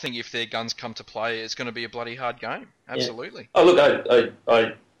look, I think if their guns come to play, it's going to be a bloody hard game. Absolutely. Yeah. Oh, look,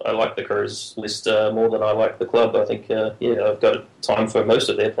 I like the Crows list more than I like the club. I think, I've got time for most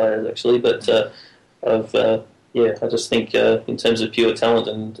of their players, actually. But I just think in terms of pure talent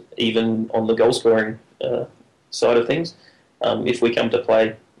and even on the goal-scoring side of things, if we come to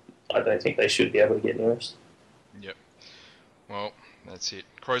play, I don't think they should be able to get near us. Yep. Well, that's it.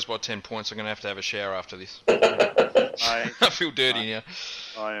 Crows by 10 points. I'm going to have a shower after this. I feel dirty now.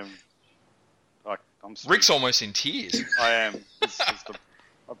 I'm Rick's almost in tears. I am. It's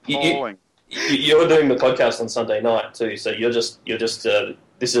appalling. You're doing the podcast on Sunday night too, so you're just. This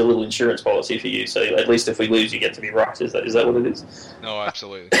is a little insurance policy for you. So at least if we lose, you get to be right. Is that what it is? No,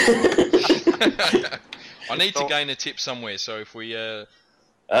 absolutely. I need to gain a tip somewhere, so if we do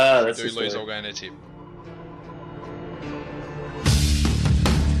lose, I'll gain a tip.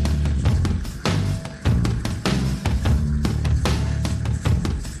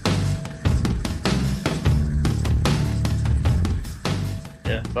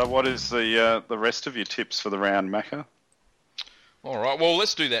 Yeah. So what is the rest of your tips for the round, Macca? All right, well,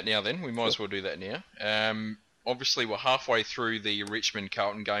 let's do that now then. We might as well do that now. Obviously, we're halfway through the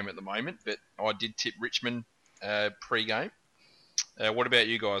Richmond-Carlton game at the moment, but I did tip Richmond pre-game. What about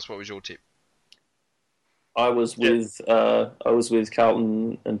you guys? What was your tip? I was with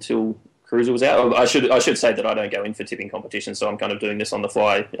Carlton until Cruiser was out. I should say that I don't go in for tipping competitions, so I'm kind of doing this on the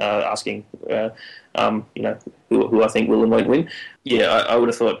fly, asking who I think will and won't win. Yeah, I would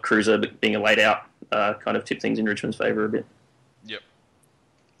have thought Cruiser being a laid out kind of tipped things in Richmond's favour a bit. Yep.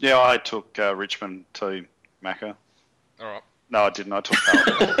 Yeah, I took Richmond too, Macca. All right. No, I didn't. I took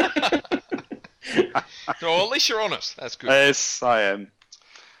Carlton. Well, at least you're honest. That's good. Yes, I am.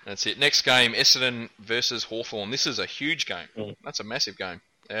 That's it. Next game, Essendon versus Hawthorn. This is a huge game. That's a massive game.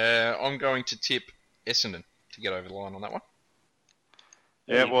 I'm going to tip Essendon to get over the line on that one.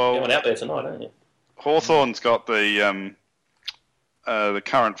 Yeah, You're well, going out there tonight, aren't you? Hawthorn's got the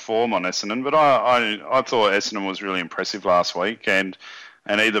current form on Essendon, but I thought Essendon was really impressive last week, and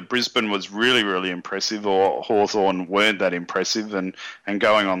either Brisbane was really, really impressive or Hawthorn weren't that impressive, and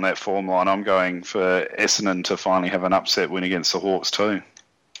going on that form line, I'm going for Essendon to finally have an upset win against the Hawks too.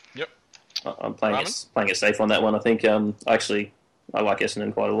 Yep. I'm playing it safe on that one. I think I like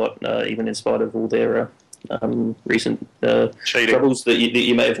Essendon quite a lot, even in spite of all their recent troubles that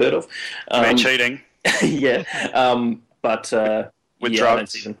you may have heard of. Cheating. Yeah, but with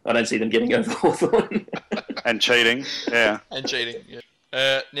drugs. I don't see them getting over Hawthorn. And cheating, yeah. And cheating, yeah.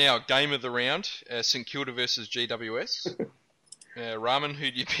 Now, game of the round, St Kilda versus GWS. Ramen,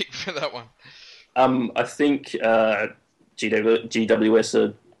 who do you pick for that one? I think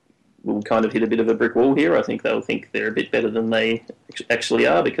GWS will kind of hit a bit of a brick wall here. I think they'll think they're a bit better than they actually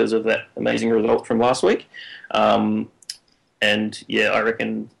are because of that amazing result from last week. And yeah, I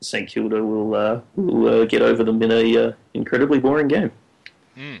reckon St Kilda will get over them in a incredibly boring game.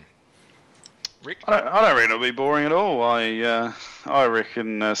 Rick? I don't reckon it'll be boring at all. I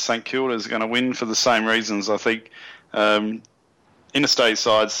reckon St Kilda is going to win for the same reasons. I think interstate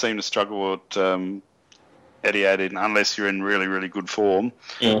sides seem to struggle at Etihad unless you're in really, really good form.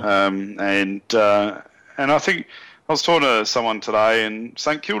 Yeah. And I think I was talking to someone today, and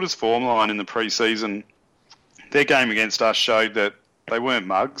St Kilda's form line in the pre-season, their game against us showed that they weren't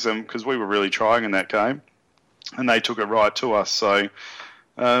mugs, because we were really trying in that game, and they took it right to us. So,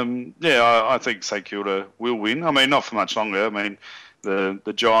 I think St Kilda will win. I mean, not for much longer. I mean,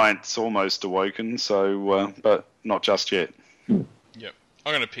 the Giants almost awoken, so but not just yet. Yep.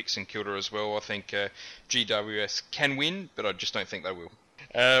 I'm going to pick St Kilda as well. I think GWS can win, but I just don't think they will.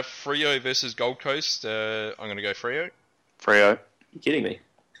 Freo versus Gold Coast. I'm going to go Freo. Freo. You're kidding me.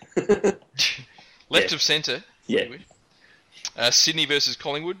 Left of centre. Yeah. Sydney versus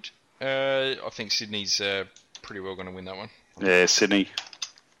Collingwood. I think Sydney's pretty well going to win that one. Yeah, Sydney.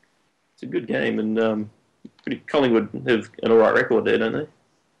 It's a good game, and Collingwood have an alright record there, don't they?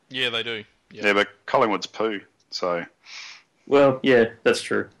 Yeah, they do. Yeah, but Collingwood's poo, so... Well, yeah, that's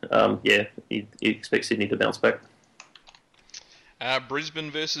true. You expect Sydney to bounce back.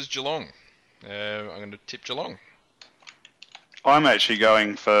 Brisbane versus Geelong. I'm going to tip Geelong. I'm actually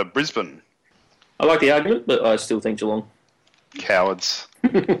going for Brisbane. I like the argument, but I still think Geelong. Cowards.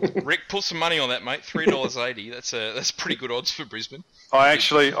 Rick, put some money on that, mate. $3.80. That's pretty good odds for Brisbane. I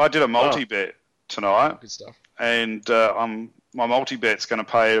did a multi-bet tonight. Good stuff. And my multi-bet's going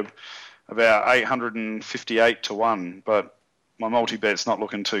to pay about 858 to 1, but my multi-bet's not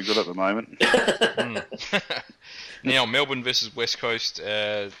looking too good at the moment. Now, Melbourne versus West Coast.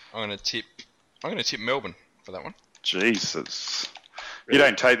 I'm going to tip Melbourne for that one. Jesus. Really? You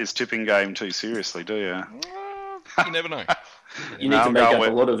don't take this tipping game too seriously, do you? You never know. You need to make up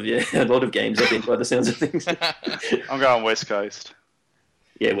a lot of games, I think, by the sounds of things. I'm going West Coast.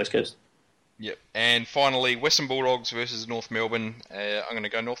 Yeah, West Coast. Yep. And finally, Western Bulldogs versus North Melbourne. I'm going to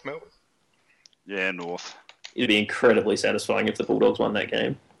go North Melbourne. Yeah, North. It'd be incredibly satisfying if the Bulldogs won that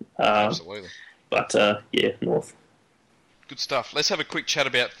game. Absolutely. But, North. Good stuff. Let's have a quick chat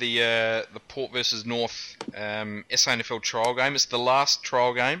about the Port versus North SANFL trial game. It's the last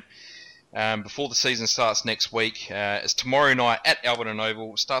trial game before the season starts next week. It's tomorrow night at Alberton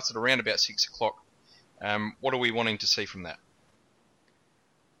Oval. It starts at around about 6 o'clock. What are we wanting to see from that?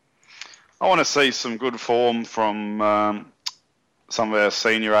 I want to see some good form from some of our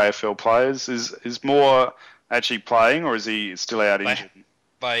senior AFL players. Is Moore actually playing, or is he still out injured?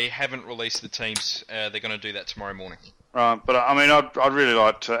 they haven't released the teams. They're going to do that tomorrow morning. Right, but I mean, I'd really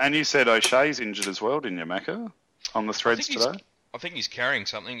like to. And you said O'Shea's injured as well, didn't you, Macca? On the threads today. I think he's carrying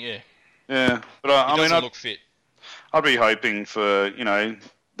something. Yeah. Yeah, but He doesn't look fit. I'd be hoping for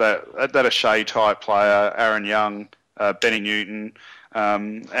that O'Shea type player, Aaron Young, Benny Newton,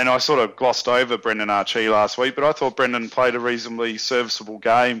 and I sort of glossed over Brendan Archie last week, but I thought Brendan played a reasonably serviceable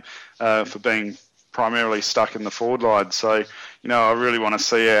game for being primarily stuck in the forward line. So, I really want to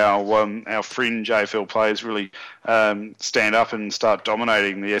see our fringe AFL players really stand up and start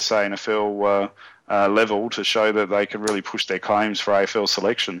dominating the SANFL level to show that they can really push their claims for AFL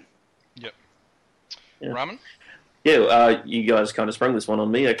selection. Yep. Yeah. Raman? Yeah, you guys kind of sprung this one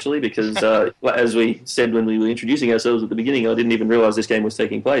on me, actually, because as we said when we were introducing ourselves at the beginning, I didn't even realise this game was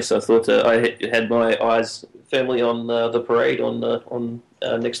taking place. So I thought I had my eyes firmly on the parade on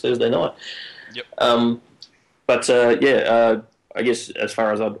next Thursday night. Yep. I guess as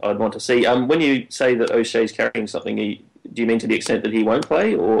far as I'd want to see, when you say that O'Shea's carrying something, do you mean to the extent that he won't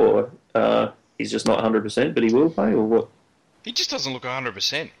play, or he's just not 100%, but he will play, or what? He just doesn't look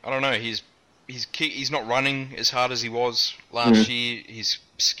 100%. I don't know. He's not running as hard as he was last year. His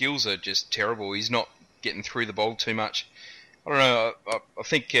skills are just terrible. He's not getting through the ball too much. I don't know. I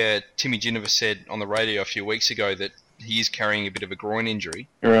think Timmy Ginniver said on the radio a few weeks ago that he is carrying a bit of a groin injury.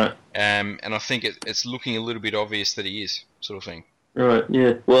 Right. And I think it's looking a little bit obvious that he is, sort of thing. Right,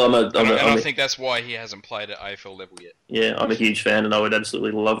 yeah. Well, I think that's why he hasn't played at AFL level yet. Yeah, I'm a huge fan, and I would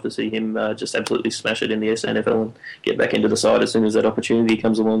absolutely love to see him just absolutely smash it in the SANFL and get back into the side as soon as that opportunity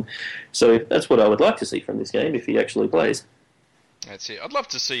comes along. So that's what I would like to see from this game if he actually plays. That's it. I'd love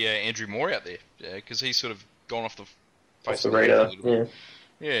to see Andrew Moore out there, because he's sort of gone off the face of the radar. A little bit.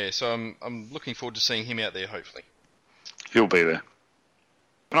 Yeah, so I'm looking forward to seeing him out there, hopefully. He'll be there.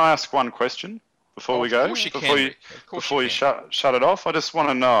 Can I ask one question before we go? Before you shut it off, I just want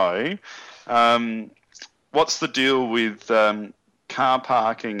to know what's the deal with car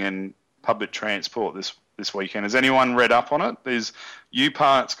parking and public transport this weekend? Has anyone read up on it? Is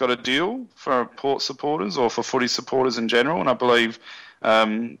UPark's got a deal for Port supporters or for footy supporters in general? And I believe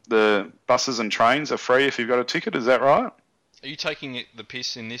the buses and trains are free if you've got a ticket. Is that right? Are you taking the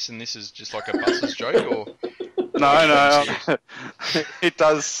piss in this, and this is just like a buses joke, or? No. It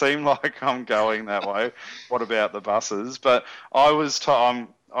does seem like I'm going that way. What about the buses? But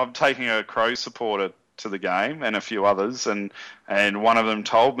I'm taking a Crow supporter to the game and a few others, and one of them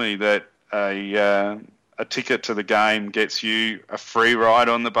told me that a ticket to the game gets you a free ride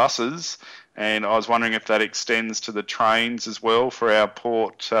on the buses, and I was wondering if that extends to the trains as well for our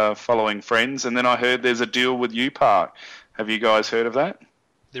Port following friends. And then I heard there's a deal with UPark. Have you guys heard of that?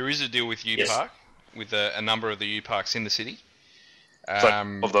 There is a deal with UPark. Yes. With a number of the UParks in the city.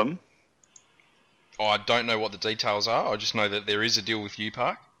 Of them? I don't know what the details are. I just know that there is a deal with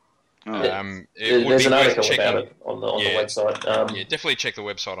UPark. Oh. There's an article about it on the website. Yeah, definitely check the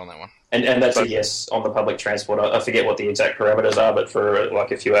website on that one. And that's a yes on the public transport. I forget what the exact parameters are, but for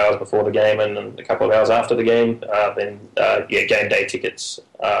like a few hours before the game and a couple of hours after the game, then game day tickets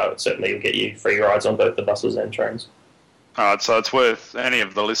certainly will get you free rides on both the buses and trains. All right, so it's worth any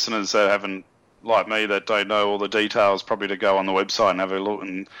of the listeners that haven't, like me, that don't know all the details, probably to go on the website and have a look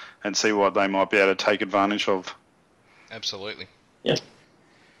and see what they might be able to take advantage of. Absolutely. Yeah.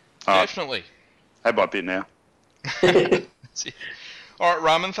 Definitely. How about bit now? That's it. All right,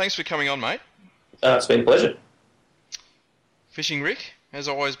 Raman, thanks for coming on, mate. It's been a pleasure. Fishing Rick, as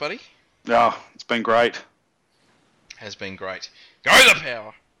always, buddy. Yeah, it's been great. Has been great. Go the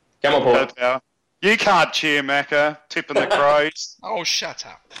Power! Come on, Paul. Go the Power. You can't cheer, Macca. Tipping the Crows. Oh, shut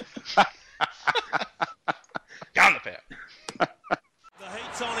up. Go on the Power. The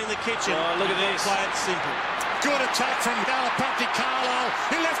heat's on in the kitchen. Oh, look at this. Play it simple. Good attack from Galapati Carlisle.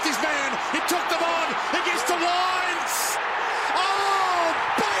 He left his man. He took them on. He gets the lines. Oh,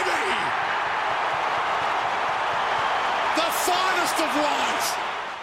 baby! The finest of lines.